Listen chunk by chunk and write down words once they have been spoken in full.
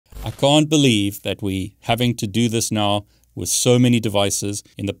I can't believe that we having to do this now with so many devices.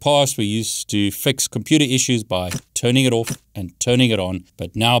 In the past, we used to fix computer issues by turning it off and turning it on,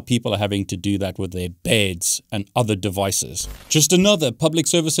 but now people are having to do that with their beds and other devices. Just another public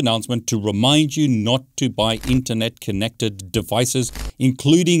service announcement to remind you not to buy internet-connected devices,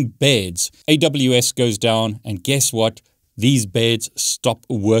 including beds. AWS goes down, and guess what? These beds stop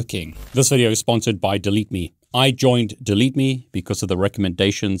working. This video is sponsored by DeleteMe. I joined DeleteMe because of the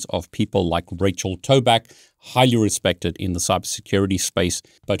recommendations of people like Rachel Toback, highly respected in the cybersecurity space.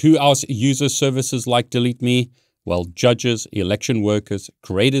 But who else uses services like DeleteMe? Well, judges, election workers,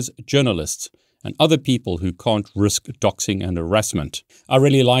 creators, journalists, and other people who can't risk doxing and harassment. I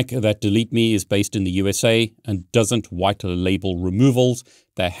really like that DeleteMe is based in the USA and doesn't white label removals.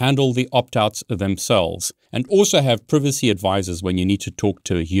 They handle the opt-outs themselves and also have privacy advisors when you need to talk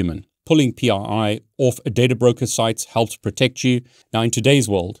to a human. Pulling PII off data broker sites helps protect you. Now, in today's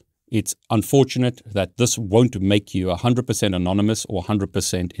world, it's unfortunate that this won't make you 100% anonymous or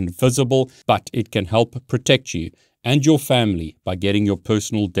 100% invisible, but it can help protect you and your family by getting your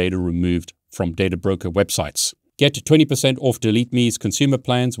personal data removed from data broker websites. Get 20% off DeleteMe's consumer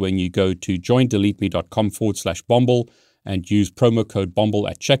plans when you go to joindeleteme.com/Bomble and use promo code Bomble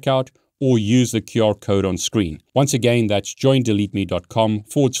at checkout, or use the QR code on screen. Once again, that's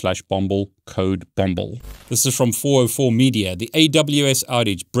joindeleteme.com/Bomble, code Bomble. This is from 404 Media. The AWS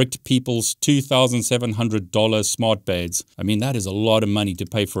outage bricked people's $2,700 smart beds. I mean, that is a lot of money to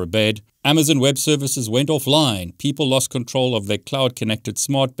pay for a bed. Amazon Web Services went offline. People lost control of their cloud-connected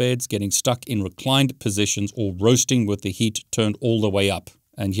smart beds, getting stuck in reclined positions or roasting with the heat turned all the way up.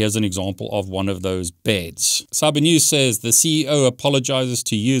 And here's an example of one of those beds. Cyber News says the CEO apologizes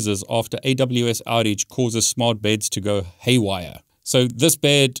to users after AWS outage causes smart beds to go haywire. So this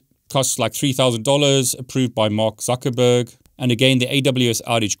bed costs like $3,000, approved by Mark Zuckerberg. And again, the AWS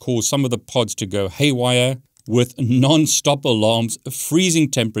outage caused some of the pods to go haywire with non-stop alarms, freezing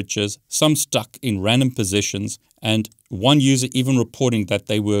temperatures, some stuck in random positions, and one user even reporting that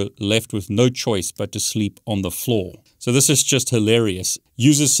they were left with no choice but to sleep on the floor. So this is just hilarious.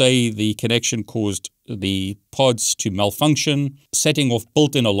 Users say the connection caused the pods to malfunction, setting off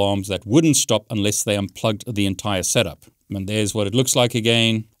built-in alarms that wouldn't stop unless they unplugged the entire setup. And there's what it looks like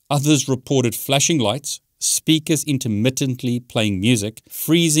again. Others reported flashing lights, speakers intermittently playing music,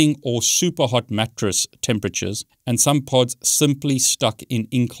 freezing or super hot mattress temperatures, and some pods simply stuck in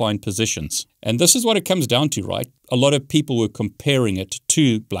inclined positions. And this is what it comes down to, right? A lot of people were comparing it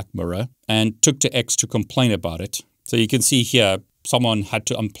to Black Mirror and took to X to complain about it. So you can see here, someone had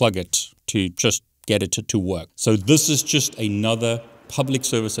to unplug it to just get it to work. So this is just another public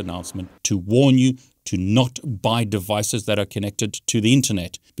service announcement to warn you to not buy devices that are connected to the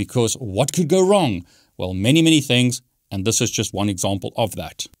internet, because what could go wrong? Well, many, many things, and this is just one example of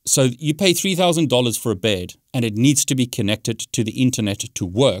that. So you pay $3,000 for a bed, and it needs to be connected to the internet to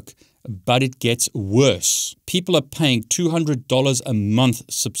work, but it gets worse. People are paying $200 a month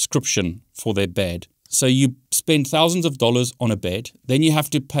subscription for their bed. So you spend thousands of dollars on a bed, then you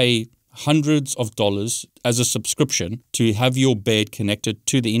have to pay hundreds of dollars as a subscription to have your bed connected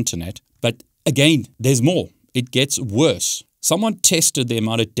to the internet. But again, there's more. It gets worse. Someone tested the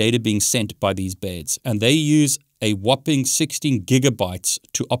amount of data being sent by these beds, and they use a whopping 16 gigabytes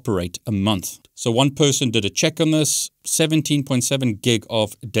to operate a month. So one person did a check on this, 17.7 gig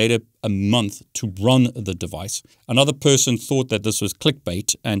of data a month to run the device. Another person thought that this was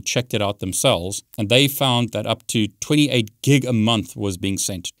clickbait and checked it out themselves, and they found that up to 28 gig a month was being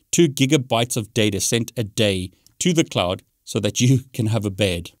sent. 2 gigabytes of data sent a day to the cloud so that you can have a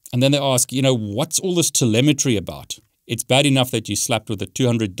bed. And then they ask, what's all this telemetry about? It's bad enough that you slapped with a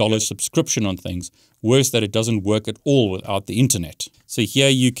 $200 subscription on things. Worse that it doesn't work at all without the internet. So here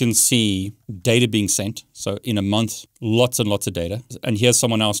you can see data being sent. So in a month, lots and lots of data. And here's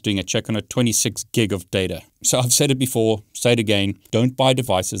someone else doing a check on a 26 gig of data. So I've said it before, say it again, don't buy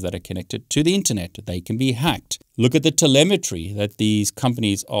devices that are connected to the internet. They can be hacked. Look at the telemetry that these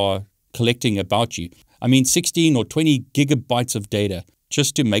companies are collecting about you. I mean, 16 or 20 gigabytes of data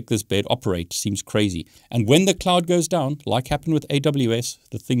just to make this bed operate seems crazy. And when the cloud goes down, like happened with AWS,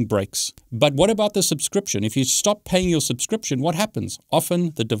 the thing breaks. But what about the subscription? If you stop paying your subscription, what happens?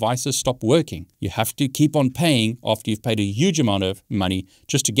 Often the devices stop working. You have to keep on paying after you've paid a huge amount of money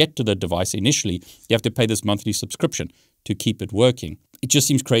just to get to the device initially. You have to pay this monthly subscription to keep it working. It just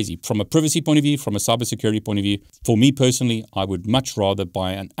seems crazy from a privacy point of view, from a cybersecurity point of view. For me personally, I would much rather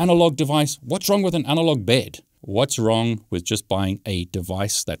buy an analog device. What's wrong with an analog bed? What's wrong with just buying a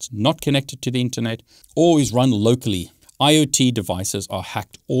device that's not connected to the internet or is run locally? IoT devices are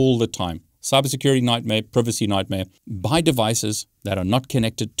hacked all the time. cybersecurity nightmare, privacy nightmare. Buy devices that are not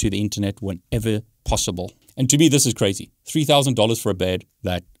connected to the internet whenever possible. And to me, this is crazy. $3,000 for a bed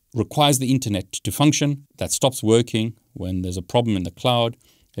that requires the internet to function, that stops working when there's a problem in the cloud,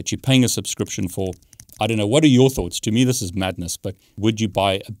 that you're paying a subscription for. I don't know. What are your thoughts? To me, this is madness. But would you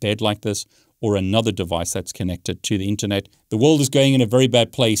buy a bed like this or another device that's connected to the internet? The world is going in a very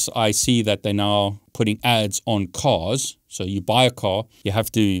bad place. I see that they're now putting ads on cars. So you buy a car, you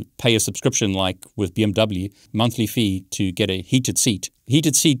have to pay a subscription like with BMW, monthly fee to get a heated seat.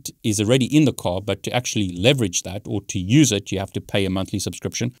 Heated seat is already in the car, but to actually leverage that or to use it, you have to pay a monthly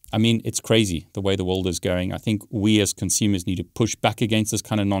subscription. I mean, it's crazy the way the world is going. I think we as consumers need to push back against this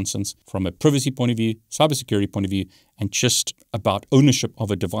kind of nonsense from a privacy point of view, cybersecurity point of view, and just about ownership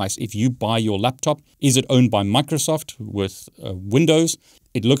of a device. If you buy your laptop, is it owned by Microsoft with Windows?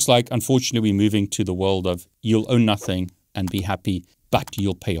 It looks like, unfortunately, we're moving to the world of you'll own nothing and be happy, but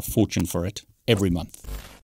you'll pay a fortune for it every month.